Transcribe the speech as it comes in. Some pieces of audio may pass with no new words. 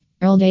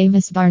Earl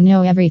Davis Bar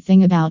know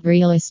everything about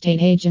real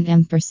estate agent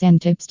ampersand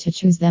tips to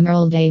choose them.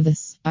 Earl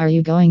Davis, are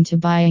you going to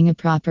buying a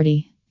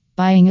property?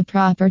 Buying a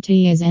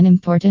property is an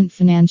important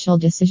financial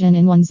decision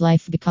in one's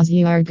life because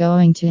you are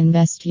going to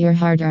invest your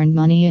hard-earned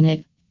money in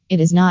it. It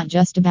is not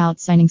just about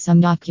signing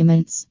some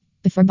documents.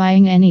 Before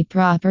buying any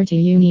property,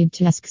 you need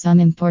to ask some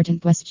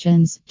important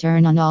questions,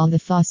 turn on all the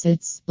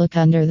faucets, look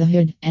under the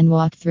hood, and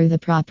walk through the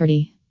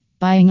property.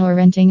 Buying or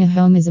renting a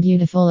home is a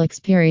beautiful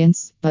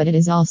experience, but it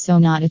is also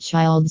not a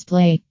child's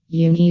play.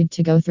 You need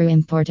to go through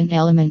important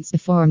elements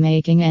before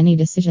making any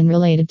decision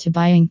related to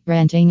buying,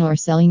 renting, or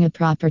selling a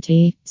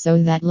property,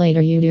 so that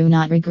later you do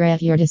not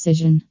regret your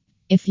decision.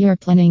 If you're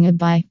planning to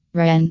buy,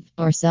 rent,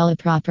 or sell a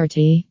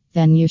property,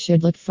 then you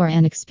should look for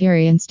an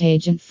experienced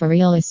agent for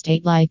real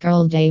estate like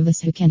Earl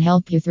Davis who can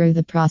help you through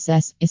the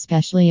process,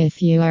 especially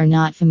if you are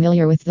not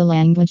familiar with the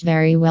language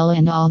very well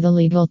and all the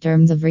legal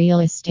terms of real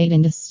estate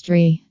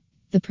industry.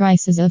 The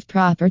prices of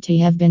property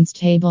have been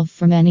stable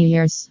for many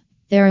years.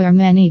 There are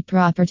many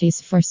properties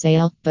for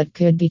sale, but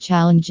could be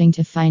challenging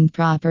to find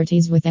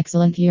properties with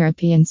excellent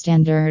European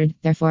standard.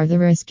 Therefore, the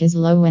risk is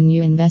low when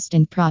you invest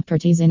in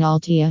properties in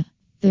Altia.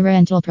 The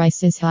rental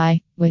price is high,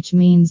 which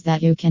means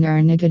that you can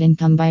earn a good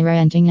income by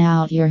renting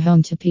out your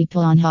home to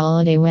people on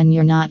holiday when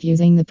you're not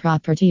using the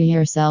property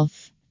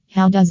yourself.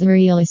 How does a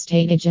real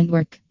estate agent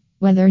work?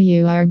 Whether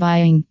you are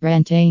buying,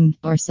 renting,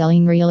 or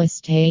selling real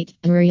estate,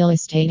 a real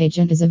estate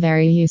agent is a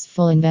very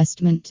useful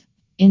investment.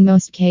 In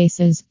most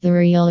cases, the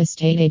real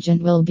estate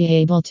agent will be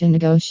able to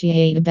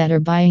negotiate a better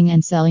buying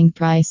and selling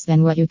price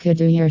than what you could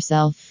do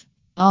yourself.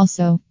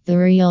 Also, the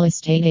real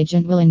estate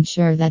agent will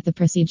ensure that the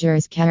procedure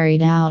is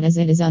carried out as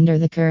it is under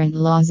the current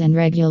laws and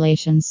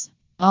regulations.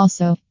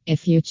 Also,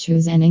 if you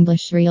choose an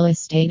English real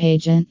estate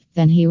agent,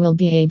 then he will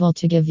be able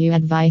to give you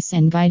advice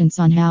and guidance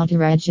on how to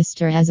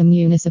register as a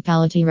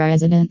municipality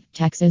resident,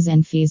 taxes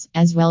and fees,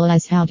 as well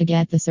as how to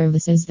get the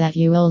services that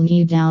you will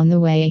need down the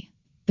way.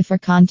 Before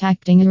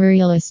contacting a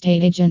real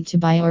estate agent to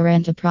buy or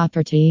rent a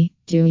property,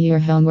 do your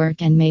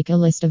homework and make a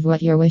list of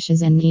what your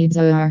wishes and needs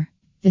are.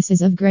 This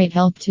is of great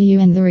help to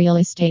you and the real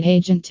estate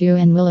agent too,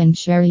 and will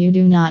ensure you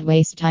do not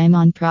waste time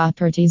on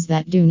properties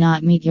that do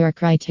not meet your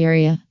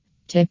criteria.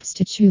 Tips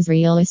to choose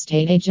real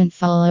estate agent.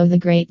 Follow the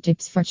great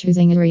tips for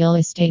choosing a real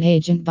estate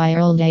agent by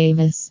Earl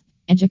Davis.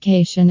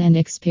 Education and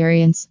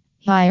experience.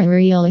 Hire a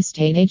real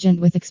estate agent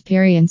with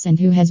experience and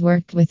who has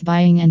worked with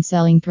buying and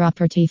selling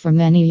property for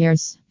many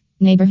years.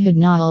 Neighborhood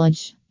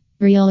knowledge.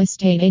 Real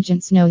estate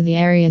agents know the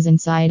areas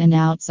inside and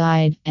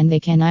outside, and they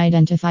can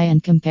identify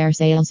and compare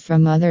sales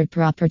from other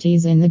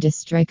properties in the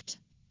district.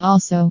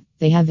 Also,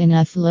 they have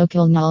enough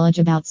local knowledge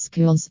about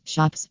schools,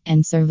 shops,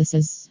 and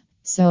services.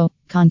 So,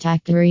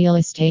 contact a real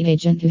estate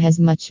agent who has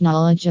much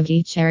knowledge of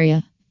each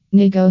area.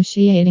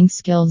 Negotiating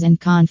skills and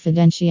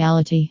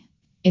confidentiality.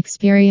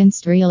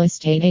 Experienced real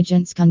estate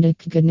agents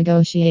conduct good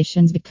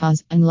negotiations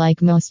because,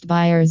 unlike most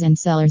buyers and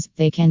sellers,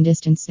 they can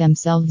distance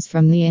themselves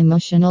from the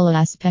emotional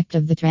aspect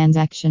of the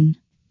transaction.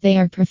 They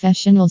are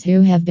professionals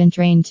who have been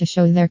trained to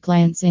show their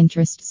clients'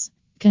 interests.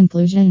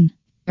 Conclusion.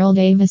 Earl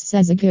Davis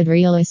says a good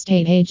real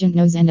estate agent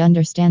knows and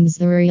understands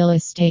the real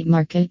estate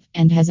market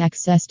and has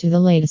access to the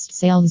latest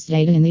sales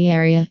data in the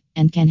area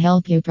and can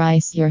help you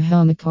price your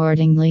home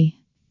accordingly.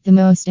 The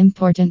most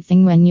important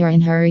thing when you're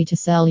in a hurry to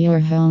sell your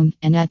home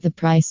and at the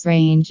price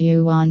range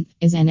you want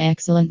is an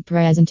excellent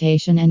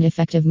presentation and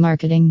effective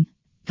marketing.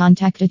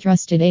 Contact a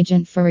trusted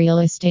agent for real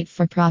estate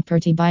for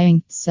property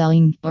buying,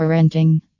 selling, or renting.